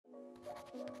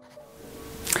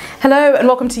Hello and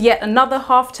welcome to yet another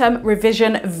half-term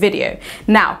revision video.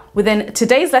 Now, within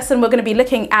today's lesson, we're going to be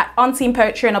looking at unseen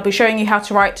poetry and I'll be showing you how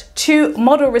to write 2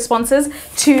 model responses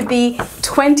to the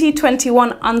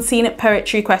 2021 unseen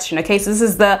poetry question. Okay, so this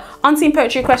is the unseen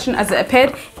poetry question as it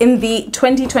appeared in the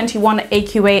 2021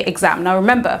 AQA exam. Now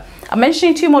remember, I'm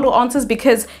mentioning 2 model answers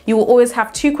because you will always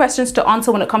have 2 questions to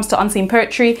answer when it comes to unseen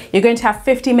poetry. You're going to have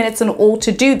 50 minutes in all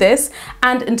to do this.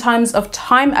 And in terms of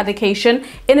time allocation,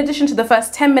 in addition to the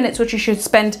first 10 minutes, which you should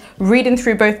spend reading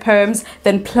through both poems,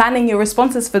 then planning your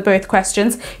responses for both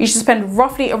questions, you should spend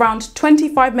roughly around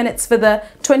 25 minutes for the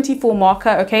 24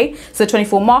 marker, okay? So the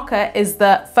 24 marker is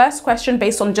the first question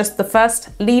based on just the first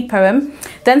lead poem.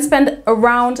 Then spend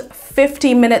around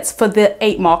 50 minutes for the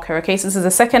 8 marker, okay? So this is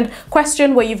the second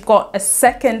question where you've got a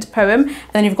second poem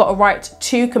and then you've got to write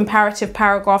 2 comparative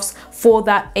paragraphs for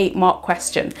that 8 mark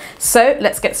question. So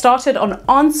let's get started on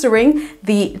answering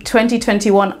the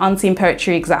 2021 unseen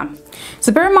poetry exam.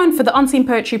 So bear in mind, for the unseen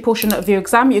poetry portion of your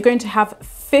exam, you're going to have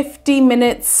 50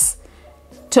 minutes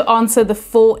to answer the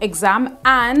full exam.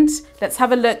 And let's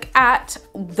have a look at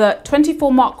the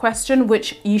 24 mark question,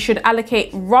 which you should allocate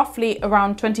roughly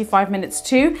around 25 minutes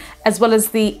to, as well as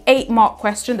the 8 mark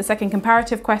question, the second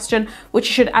comparative question, which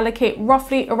you should allocate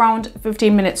roughly around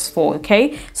 15 minutes for,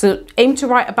 okay? So aim to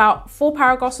write about 4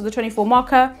 paragraphs of the 24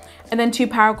 marker and then 2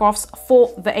 paragraphs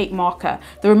for the 8 marker.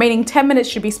 The remaining 10 minutes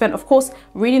should be spent, of course,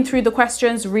 reading through the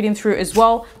questions, reading through as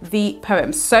well the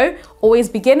poems. So always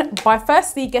begin by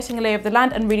firstly getting a lay of the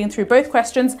land and reading through both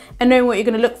questions and knowing what you're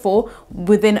going to look for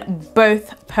within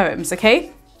both poems,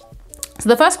 okay? So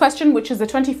the first question, which is the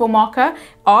 24 marker,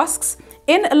 asks,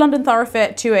 in a London thoroughfare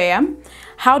at 2 a.m,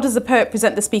 how does the poet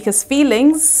present the speaker's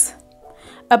feelings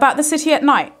about the city at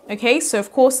night? Okay, so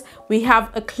of course we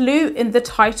have a clue in the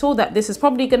title that this is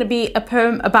probably going to be a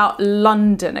poem about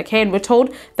London, okay? And we're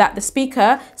told that the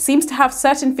speaker seems to have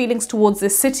certain feelings towards the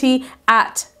city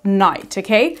at night,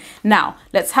 okay? Now,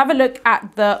 let's have a look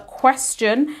at the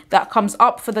question that comes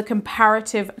up for the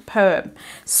comparative poem.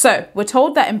 So we're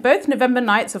told that in both November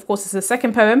Nights, of course it's the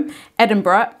second poem,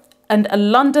 Edinburgh, and a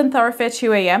London thoroughfare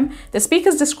 2 a.m, the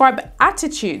speakers describe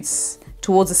attitudes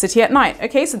towards the city at night.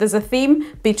 Okay, so there's a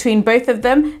theme between both of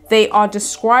them. They are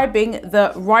describing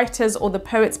the writers or the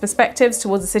poet's perspectives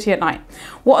towards the city at night.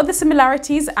 What are the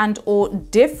similarities and or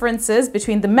differences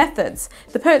between the methods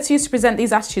the poets use to present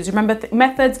these attitudes? Remember,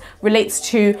 methods relates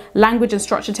to language and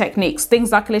structure techniques,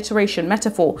 things like alliteration,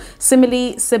 metaphor,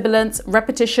 simile, sibilance,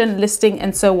 repetition, listing,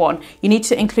 and so on. You need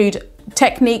to include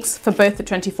techniques for both the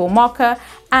 24 marker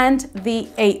and the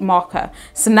 8 marker.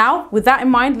 So now, with that in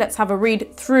mind, let's have a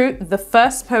read through the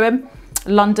first poem,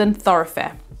 London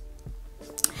Thoroughfare.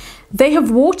 They have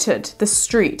watered the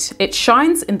street. It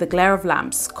shines in the glare of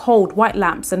lamps, cold white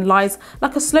lamps, and lies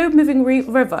like a slow-moving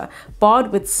river,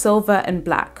 barred with silver and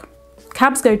black.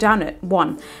 Cabs go down it,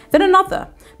 one, then another.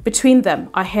 Between them,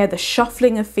 I hear the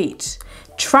shuffling of feet.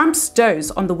 Tramps doze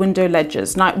on the window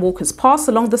ledges, night walkers pass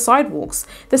along the sidewalks.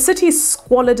 The city is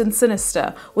squalid and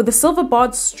sinister, with a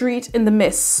silver-barred street in the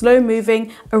mist,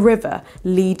 slow-moving, a river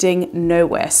leading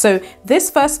nowhere. So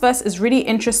this first verse is really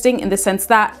interesting in the sense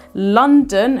that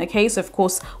London, okay, so of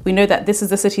course we know that this is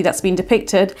the city that's been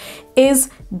depicted, is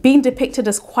being depicted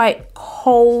as quite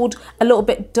cold, a little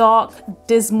bit dark,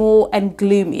 dismal, and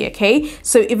gloomy, okay?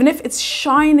 So even if it's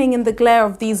shining in the glare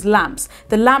of these lamps,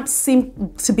 the lamps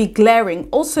seem to be glaring.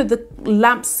 Also, the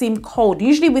lamps seem cold.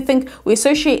 Usually we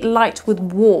associate light with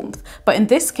warmth, but in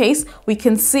this case, we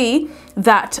can see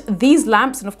that these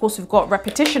lamps, and of course we've got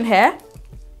repetition here,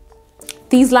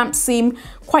 these lamps seem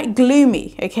quite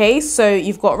gloomy, okay? So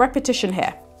you've got repetition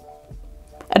here.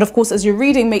 And of course, as you're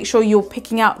reading, make sure you're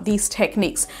picking out these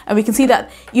techniques. And we can see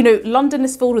that, you know, London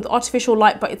is filled with artificial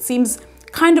light, but it seems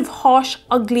kind of harsh,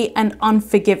 ugly, and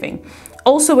unforgiving.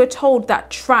 Also, we're told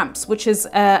that tramps, which is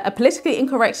a politically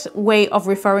incorrect way of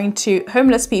referring to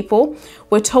homeless people,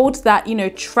 we're told that, you know,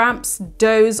 tramps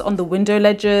doze on the window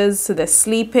ledges, so they're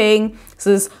sleeping.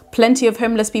 So there's plenty of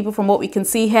homeless people from what we can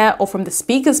see here, or from the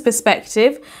speaker's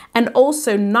perspective. And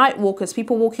also night walkers,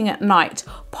 people walking at night,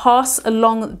 pass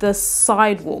along the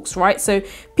sidewalks, right? So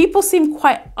people seem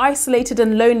quite isolated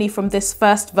and lonely from this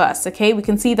first verse, okay? We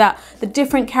can see that the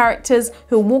different characters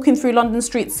who are walking through London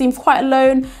streets seem quite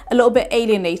alone, a little bit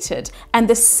alienated. And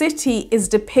the city is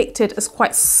depicted as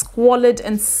quite squalid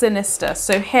and sinister.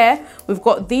 So here we've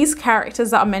got these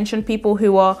characters that are mentioned, people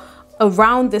who are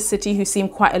around the city who seem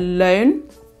quite alone.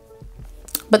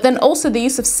 But then also the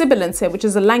use of sibilance here, which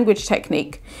is a language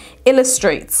technique,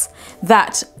 illustrates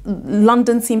that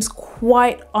London seems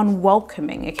quite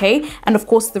unwelcoming, okay? And of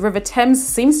course, the River Thames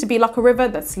seems to be like a river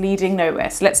that's leading nowhere.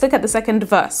 So let's look at the second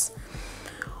verse.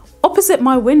 Opposite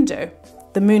my window,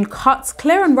 The moon cuts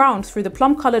clear and round through the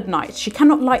plum-coloured night. She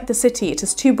cannot light the city, it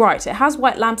is too bright. It has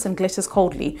white lamps and glitters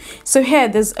coldly. So here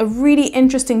there's a really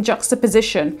interesting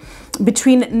juxtaposition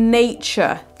between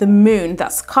nature, the moon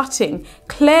that's cutting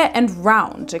clear and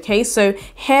round. Okay, so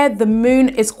here the moon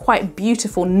is quite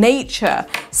beautiful. Nature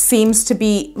seems to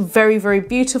be very, very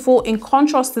beautiful in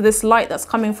contrast to this light that's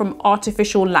coming from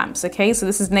artificial lamps. Okay, so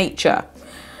this is nature.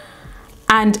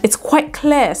 And it's quite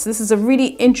clear. So this is a really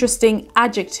interesting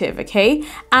adjective, okay?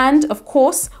 And of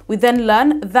course, we then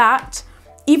learn that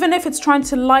even if it's trying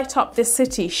to light up this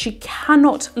city, she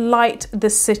cannot light the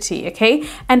city, okay?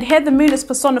 And here the moon is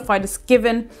personified as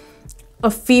given a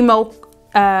female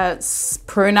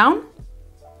pronoun.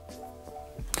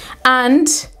 And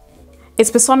it's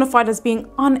personified as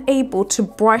being unable to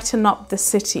brighten up the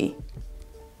city.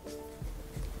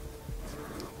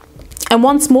 And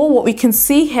once more, what we can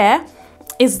see here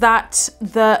is that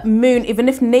the moon, even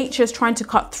if nature is trying to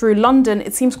cut through London,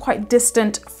 it seems quite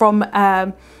distant from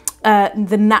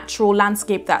the natural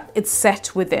landscape that it's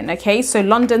set within, okay? So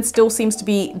London still seems to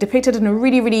be depicted in a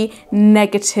really, really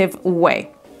negative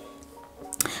way.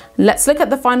 Let's look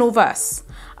at the final verse.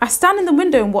 I stand in the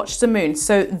window and watch the moon.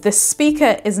 So the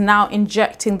speaker is now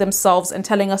injecting themselves and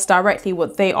telling us directly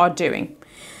what they are doing.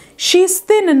 She is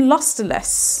thin and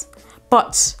lusterless,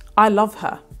 but I love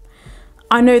her.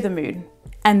 I know the moon.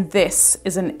 And this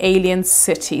is an alien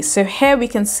city. So here we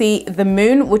can see the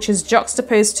moon, which is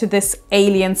juxtaposed to this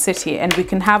alien city. And we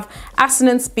can have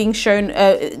assonance being shown,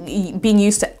 being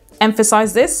used to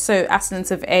emphasize this. So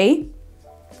assonance of A.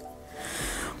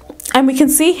 And we can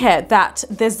see here that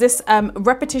there's this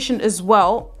repetition as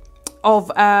well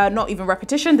of, not even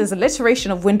repetition, there's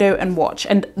alliteration of window and watch.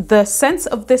 And the sense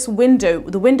of this window,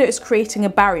 the window is creating a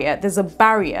barrier. There's a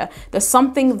barrier. There's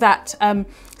something that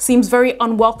seems very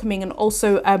unwelcoming and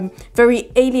also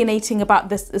very alienating about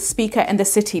the speaker and the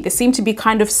city. They seem to be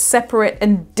kind of separate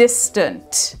and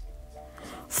distant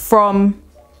from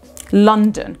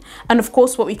London. And of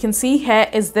course, what we can see here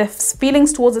is the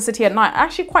feelings towards the city at night are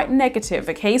actually quite negative.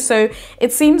 Okay, so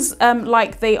it seems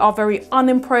like they are very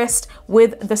unimpressed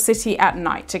with the city at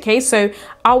night. Okay, so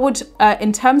I would,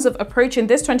 in terms of approaching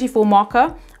this 24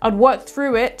 marker, I'd work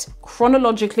through it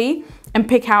chronologically and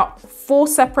pick out 4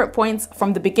 separate points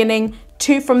from the beginning,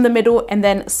 2 from the middle, and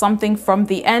then something from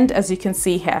the end, as you can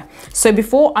see here. So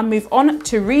before I move on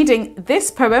to reading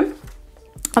this poem,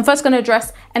 I'm first going to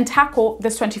address and tackle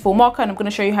this 24 marker, and I'm going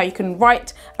to show you how you can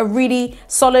write a really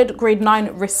solid grade 9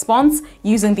 response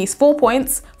using these 4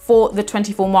 points for the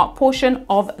 24 mark portion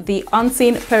of the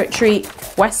unseen poetry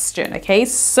question. Okay,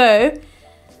 so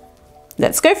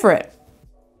let's go for it.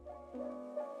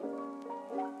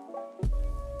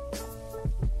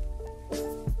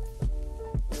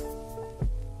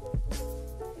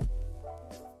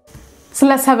 So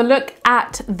let's have a look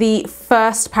at the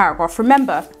first paragraph.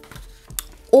 Remember,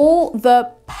 all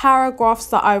the paragraphs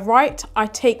that I write, I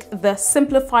take the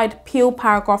simplified Peel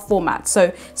paragraph format.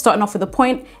 So starting off with a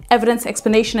point, evidence,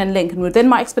 explanation, and link. And within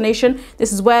my explanation,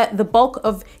 this is where the bulk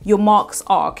of your marks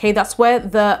are, okay? That's where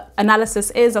the analysis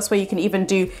is. That's where you can even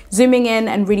do zooming in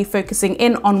and really focusing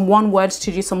in on one word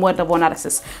to do some word level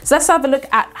analysis. So let's have a look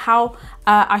at how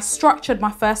I structured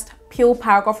my first Peel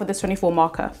paragraph for this 24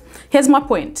 marker. Here's my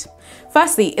point.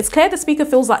 Firstly, it's clear the speaker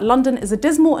feels that London is a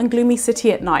dismal and gloomy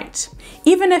city at night.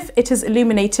 Even if it is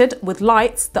illuminated with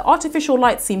lights, the artificial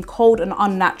lights seem cold and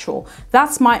unnatural.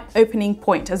 That's my opening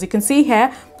point. As you can see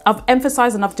here, I've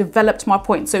emphasized and I've developed my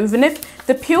point. So even if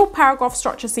the Peel paragraph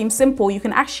structure seems simple, you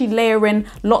can actually layer in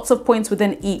lots of points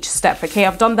within each step. Okay,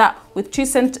 I've done that with 2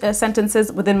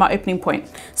 sentences within my opening point.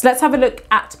 So let's have a look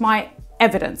at my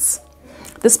evidence.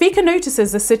 The speaker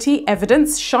notices the city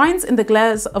evidence shines in the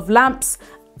glares of lamps,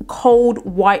 cold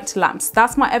white lamps.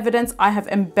 That's my evidence. I have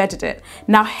embedded it.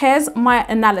 Now here's my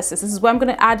analysis. This is where I'm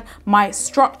going to add my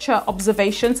structure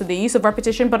observation, so the use of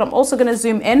repetition, but I'm also going to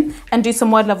zoom in and do some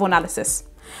word level analysis.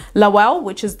 Lowell,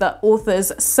 which is the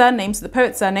author's surname, so the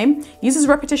poet's surname, uses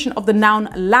repetition of the noun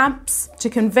lamps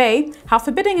to convey how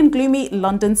forbidding and gloomy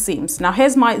London seems. Now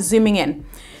here's my zooming in.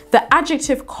 The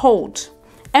adjective cold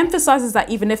emphasizes that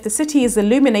even if the city is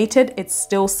illuminated, it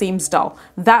still seems dull.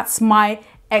 That's my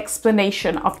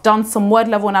explanation. I've done some word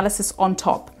level analysis on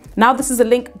top. Now this is a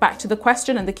link back to the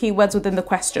question and the keywords within the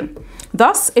question.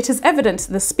 Thus, it is evident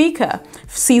the speaker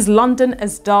sees London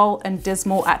as dull and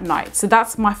dismal at night. So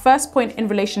that's my first point in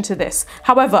relation to this.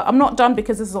 However, I'm not done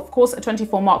because this is of course a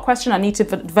 24 mark question. I need to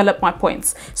develop my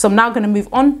points. So I'm now going to move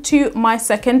on to my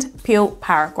second Peel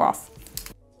paragraph.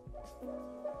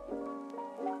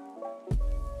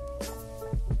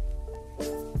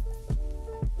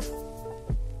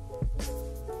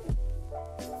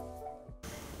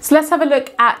 So let's have a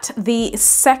look at the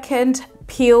second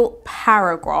Peel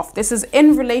paragraph. This is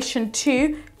in relation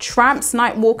to tramps,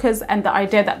 night walkers, and the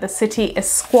idea that the city is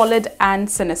squalid and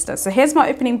sinister. So here's my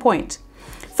opening point.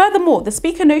 Furthermore, the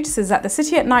speaker notices that the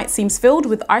city at night seems filled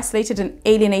with isolated and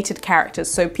alienated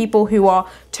characters, so people who are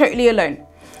totally alone.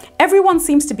 Everyone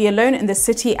seems to be alone in the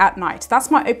city at night. That's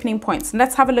my opening points. And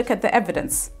let's have a look at the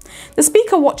evidence. The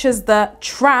speaker watches the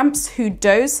tramps who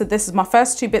doze, so this is my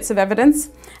first two bits of evidence,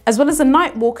 as well as the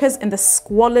night walkers in the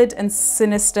squalid and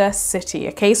sinister city.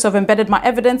 Okay, so I've embedded my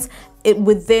evidence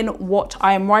within what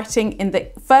I am writing in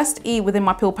the first E within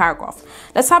my Peel paragraph.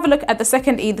 Let's have a look at the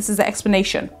second E. This is the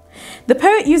explanation. The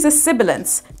poet uses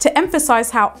sibilance to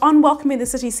emphasize how unwelcoming the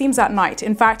city seems at night.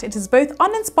 In fact, it is both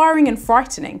uninspiring and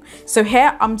frightening. So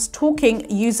here I'm talking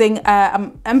using,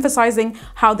 emphasizing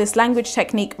how this language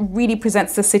technique really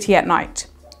presents the city at night.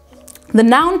 The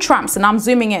noun tramps, and I'm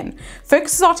zooming in,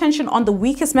 focuses our attention on the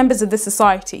weakest members of the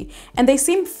society, and they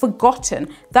seem forgotten.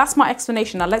 That's my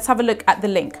explanation. Now let's have a look at the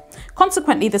link.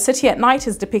 Consequently, the city at night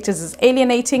is depicted as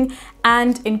alienating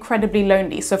and incredibly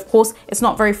lonely. So of course, it's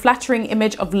not a very flattering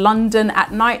image of London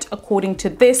at night, according to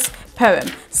this poem.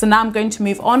 So now I'm going to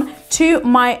move on to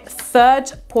my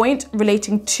third point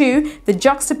relating to the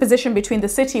juxtaposition between the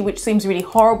city, which seems really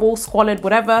horrible, squalid,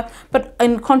 whatever, but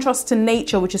in contrast to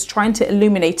nature, which is trying to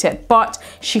illuminate it, but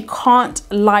she can't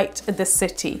light the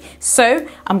city. So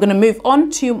I'm going to move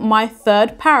on to my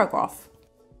third paragraph.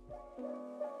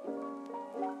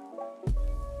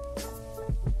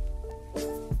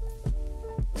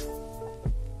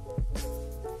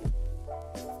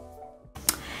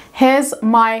 Here's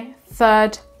my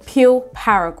third Peel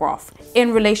paragraph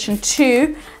in relation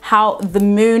to how the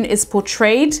moon is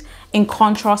portrayed in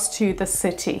contrast to the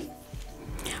city.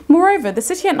 Moreover, the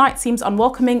city at night seems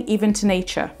unwelcoming even to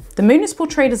nature. The moon is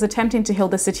portrayed as attempting to heal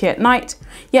the city at night,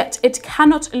 yet it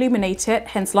cannot illuminate it,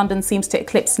 hence London seems to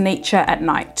eclipse nature at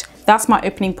night. That's my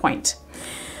opening point.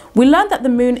 We learned that the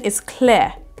moon is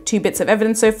clear. Two bits of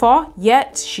evidence so far,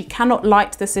 yet she cannot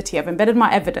light the city. I've embedded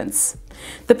my evidence.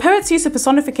 The poet's use of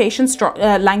personification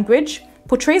language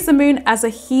portrays the moon as a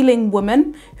healing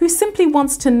woman who simply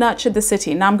wants to nurture the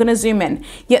city. Now I'm going to zoom in.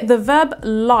 Yet the verb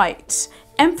light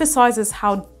emphasizes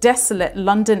how desolate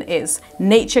London is.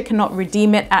 Nature cannot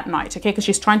redeem it at night, okay, because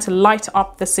she's trying to light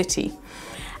up the city.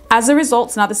 As a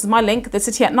result, now this is my link, the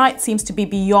city at night seems to be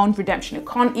beyond redemption. It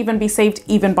can't even be saved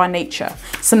even by nature.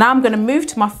 So now I'm going to move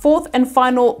to my fourth and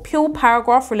final Peel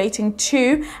paragraph relating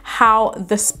to how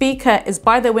the speaker is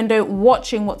by their window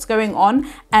watching what's going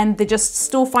on, and they just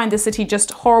still find the city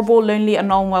just horrible, lonely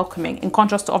and unwelcoming, in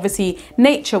contrast to obviously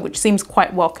nature, which seems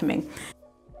quite welcoming.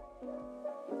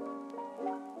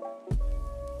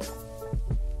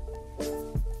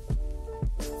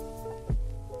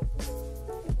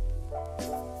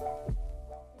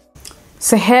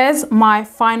 So here's my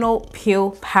final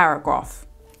Peel paragraph.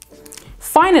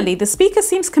 Finally, the speaker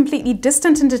seems completely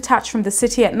distant and detached from the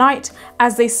city at night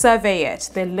as they survey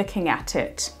it. They're looking at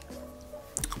it.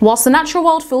 Whilst the natural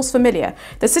world feels familiar,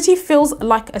 the city feels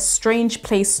like a strange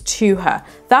place to her.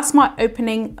 That's my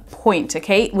opening point,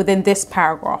 okay, within this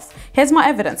paragraph. Here's my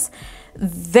evidence.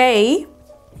 They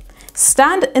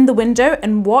stand in the window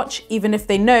and watch, even if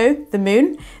they know the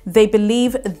moon, they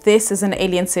believe this is an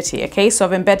alien city, okay? So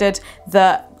I've embedded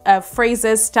the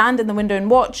phrases stand in the window and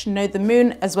watch, know the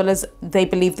moon, as well as they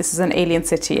believe this is an alien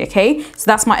city, okay? So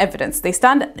that's my evidence. They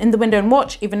stand in the window and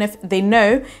watch, even if they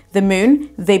know the moon,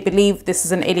 they believe this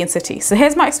is an alien city. So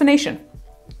here's my explanation.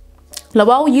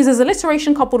 Lowell uses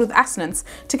alliteration coupled with assonance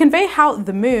to convey how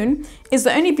the moon is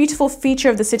the only beautiful feature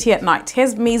of the city at night.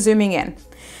 Here's me zooming in.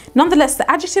 Nonetheless, the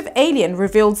adjective alien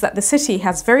reveals that the city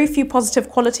has very few positive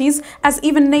qualities, as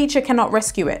even nature cannot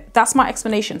rescue it. That's my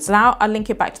explanation. So now I'll link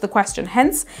it back to the question.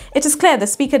 Hence, it is clear the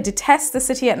speaker detests the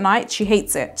city at night. She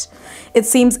hates it. It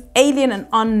seems alien and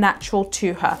unnatural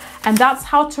to her. And that's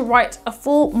how to write a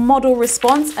full model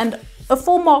response and a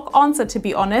full mark answer, to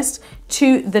be honest,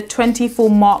 to the 24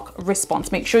 mark response.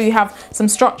 Make sure you have some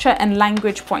structure and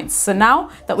language points. So now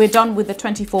that we're done with the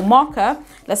 24 marker,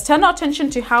 let's turn our attention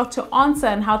to how to answer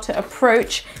and how to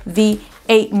approach the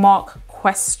 8 mark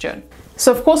question.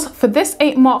 So of course, for this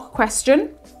 8 mark question,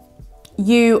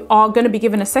 you are going to be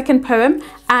given a second poem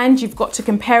and you've got to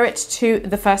compare it to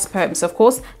the first poem. So of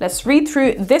course, let's read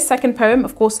through this second poem.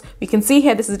 Of course, we can see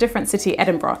here, this is a different city,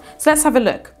 Edinburgh. So let's have a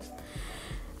look.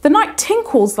 The night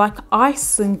tinkles like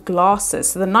ice and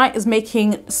glasses. So the night is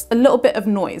making a little bit of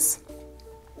noise.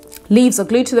 Leaves are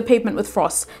glued to the pavement with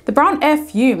frost. The brown air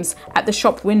fumes at the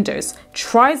shop windows,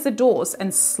 tries the doors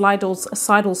and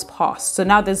sidles past. So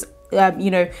now there's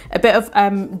you know, a bit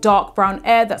of dark brown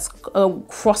air that's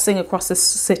crossing across the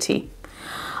city.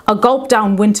 A gulp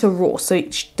down winter roar. So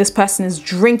this person is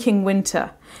drinking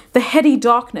winter. The heady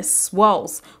darkness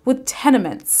swirls with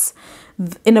tenements.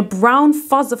 In a brown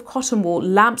fuzz of cotton wool,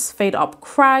 lamps fade up,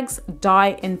 crags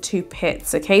die into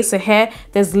pits. Okay, so here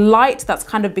there's light that's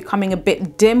kind of becoming a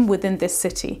bit dim within this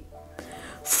city.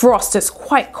 Frost, it's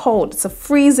quite cold. It's a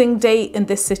freezing day in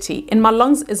this city. In my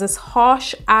lungs is as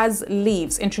harsh as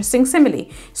leaves. Interesting simile.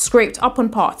 Scraped up on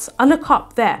parts. I look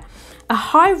up there. A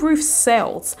high roof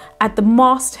sails at the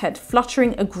masthead,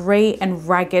 fluttering a grey and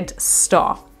ragged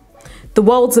star. The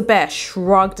world's a bear,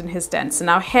 shrugged in his den. So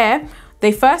now here,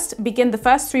 they first begin the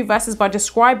first 3 verses by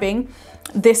describing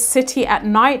this city at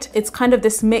night. It's kind of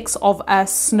this mix of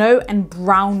snow and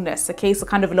brownness. Okay, so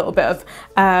kind of a little bit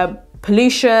of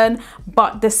pollution,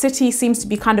 but the city seems to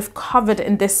be kind of covered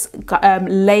in this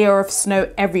layer of snow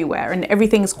everywhere, and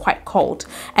everything is quite cold.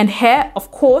 And here,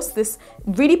 of course, this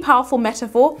really powerful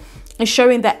metaphor is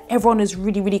showing that everyone is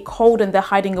really, really cold and they're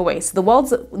hiding away. So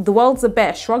the world's a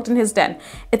bear, shrugged in his den.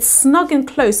 It's snug and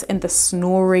close in the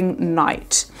snoring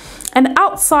night. And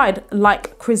outside,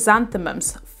 like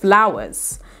chrysanthemums,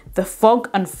 flowers, the fog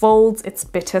unfolds its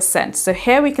bitter scent. So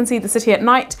here we can see the city at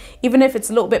night. Even if it's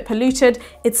a little bit polluted,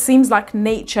 it seems like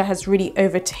nature has really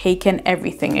overtaken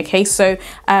everything. Okay, so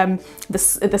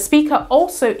the speaker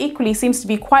also equally seems to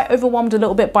be quite overwhelmed a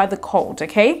little bit by the cold.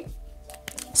 Okay.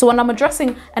 So when I'm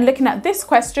addressing and looking at this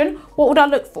question, what would I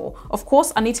look for? Of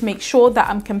course, I need to make sure that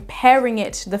I'm comparing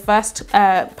it to the first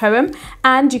poem,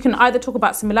 and you can either talk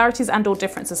about similarities and or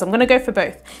differences. I'm going to go for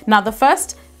both. Now, the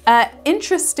first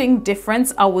interesting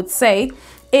difference, I would say,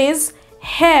 is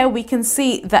here we can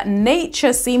see that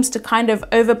nature seems to kind of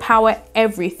overpower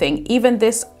everything. Even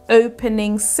this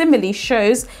opening simile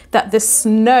shows that the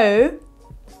snow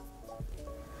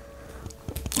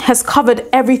has covered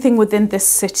everything within this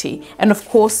city. And of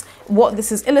course, what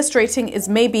this is illustrating is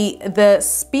maybe the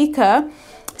speaker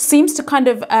seems to kind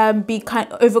of be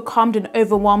overcome and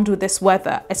overwhelmed with this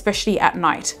weather, especially at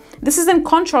night. This is in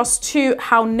contrast to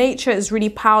how nature is really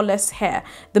powerless here.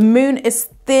 The moon is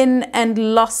thin and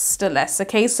lusterless.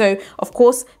 Okay, so of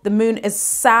course the moon is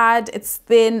sad, it's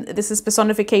thin. This is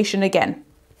personification again.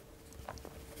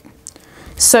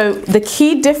 So the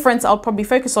key difference I'll probably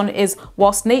focus on is,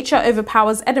 whilst nature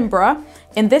overpowers Edinburgh,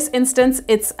 in this instance,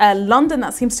 it's London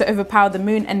that seems to overpower the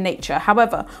moon and nature.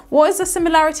 However, what is the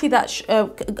similarity that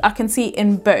I can see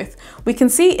in both? We can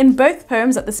see in both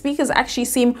poems that the speakers actually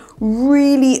seem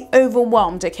really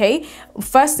overwhelmed, okay?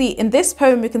 Firstly, in this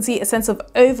poem, we can see a sense of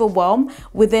overwhelm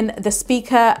within the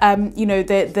speaker, you know,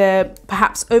 the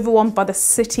perhaps overwhelmed by the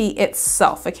city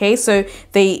itself, okay? So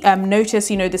they notice,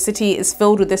 you know, the city is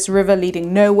filled with this river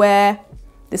leading nowhere.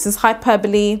 This is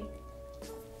hyperbole.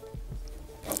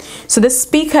 So the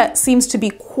speaker seems to be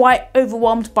quite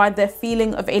overwhelmed by their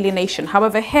feeling of alienation.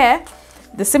 However, here,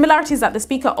 the similarity is that the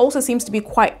speaker also seems to be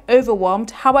quite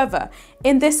overwhelmed. However,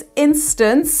 in this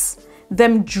instance,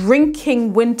 them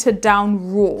drinking winter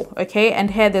down raw, okay?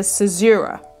 And here there's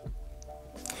caesura.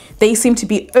 They seem to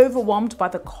be overwhelmed by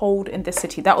the cold in the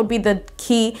city. That would be the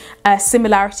key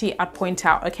similarity I'd point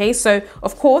out, okay? So,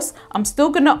 of course, I'm still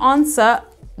going to answer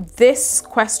this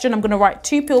question. I'm going to write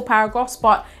 2 peel paragraphs,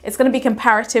 but it's going to be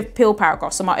comparative peel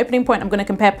paragraphs. So my opening point, I'm going to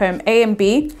compare poem A and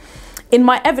B. In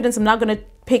my evidence, I'm now going to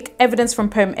pick evidence from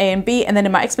poem A and B, and then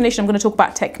in my explanation, I'm going to talk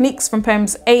about techniques from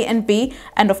poems A and B,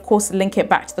 and of course link it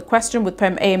back to the question with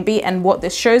poem A and B and what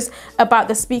this shows about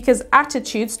the speaker's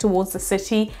attitudes towards the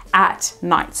city at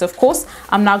night. So of course,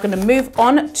 I'm now going to move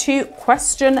on to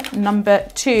question number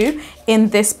 2 in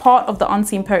this part of the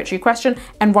unseen poetry question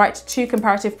and write 2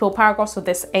 comparative peel paragraphs with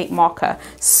this 8 marker.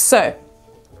 So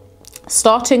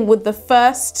starting with the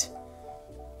first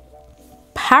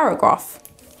paragraph.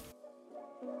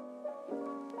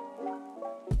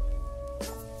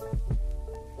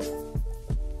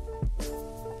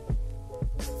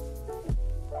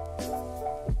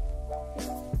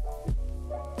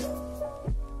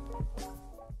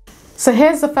 So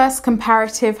here's the first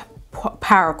comparative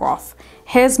paragraph.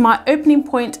 Here's my opening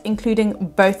point,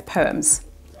 including both poems.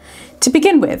 To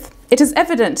begin with, it is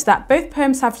evident that both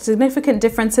poems have significant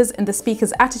differences in the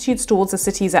speaker's attitudes towards the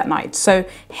cities at night. So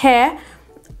here,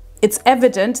 it's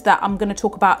evident that I'm going to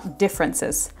talk about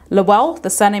differences. Lowell,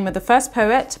 the surname of the first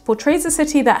poet, portrays a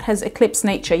city that has eclipsed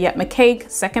nature, yet McCaig,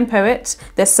 second poet,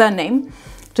 their surname,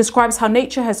 describes how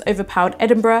nature has overpowered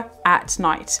Edinburgh at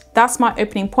night. That's my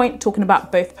opening point, talking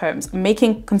about both poems,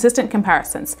 making consistent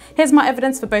comparisons. Here's my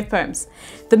evidence for both poems.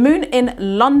 The moon in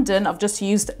London, I've just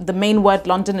used the main word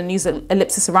London and used an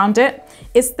ellipsis around it,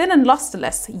 is thin and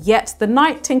lusterless, yet the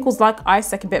night tinkles like ice,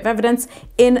 second bit of evidence,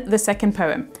 in the second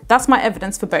poem. That's my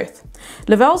evidence for both.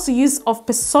 Lavell's use of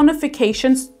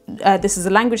personifications this is a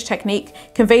language technique,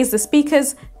 conveys the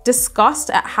speaker's disgust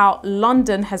at how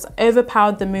London has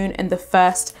overpowered the moon in the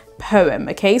first poem.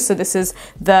 Okay, so this is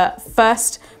the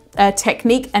first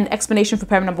technique and explanation for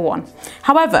poem number 1.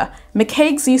 However,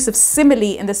 McCaig's use of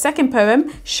simile in the second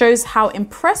poem shows how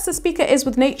impressed the speaker is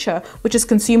with nature, which has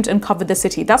consumed and covered the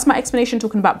city. That's my explanation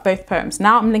talking about both poems.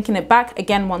 Now I'm linking it back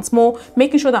again once more,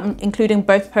 making sure that I'm including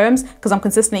both poems because I'm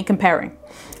consistently comparing.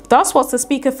 Thus, whilst the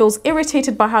speaker feels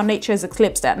irritated by how nature is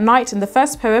eclipsed at night in the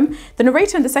first poem, the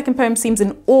narrator in the second poem seems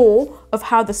in awe of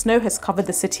how the snow has covered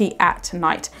the city at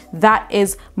night. That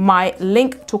is my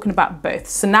link talking about both.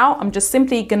 So now I'm just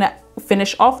simply gonna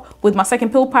finish off with my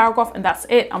second pill paragraph, and that's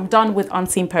it. I'm done with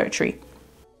unseen poetry.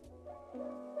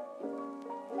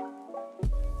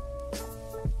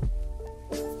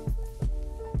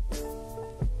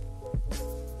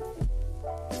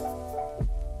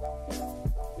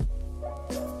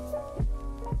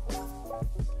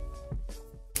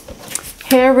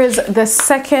 Here is the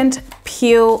second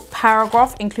peel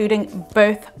paragraph, including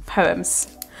both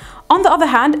poems. On the other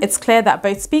hand, it's clear that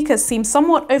both speakers seem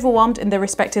somewhat overwhelmed in their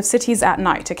respective cities at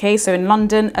night, okay, so in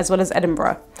London as well as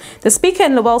Edinburgh. The speaker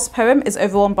in Lowell's poem is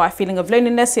overwhelmed by a feeling of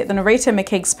loneliness, yet the narrator in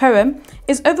McCaig's poem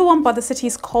is overwhelmed by the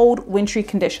city's cold, wintry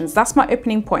conditions. That's my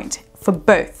opening point for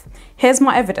both. Here's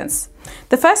my evidence.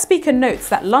 The first speaker notes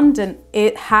that London,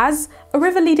 it has a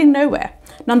river leading nowhere.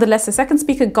 Nonetheless, the second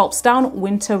speaker gulps down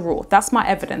winter raw. That's my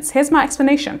evidence. Here's my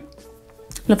explanation.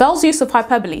 Lavell's use of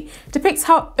hyperbole depicts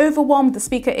how overwhelmed the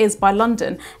speaker is by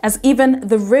London, as even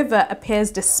the river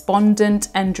appears despondent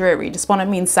and dreary. Despondent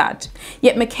means sad.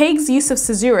 Yet McCaig's use of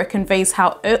caesura conveys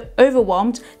how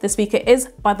overwhelmed the speaker is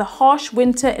by the harsh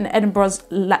winter in Edinburgh's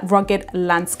rugged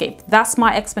landscape. That's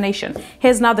my explanation.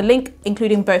 Here's now the link,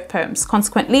 including both poems.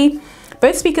 Consequently,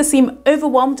 both speakers seem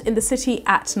overwhelmed in the city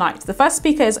at night. The first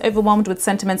speaker is overwhelmed with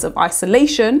sentiments of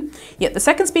isolation, yet the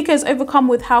second speaker is overcome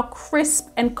with how crisp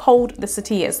and cold the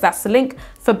city is. That's the link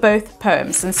for both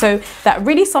poems. And so that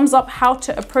really sums up how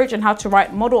to approach and how to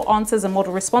write model answers and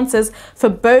model responses for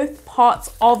both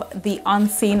parts of the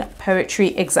unseen poetry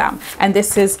exam. And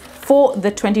this is for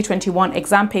the 2021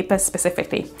 exam paper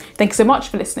specifically. Thank you so much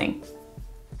for listening.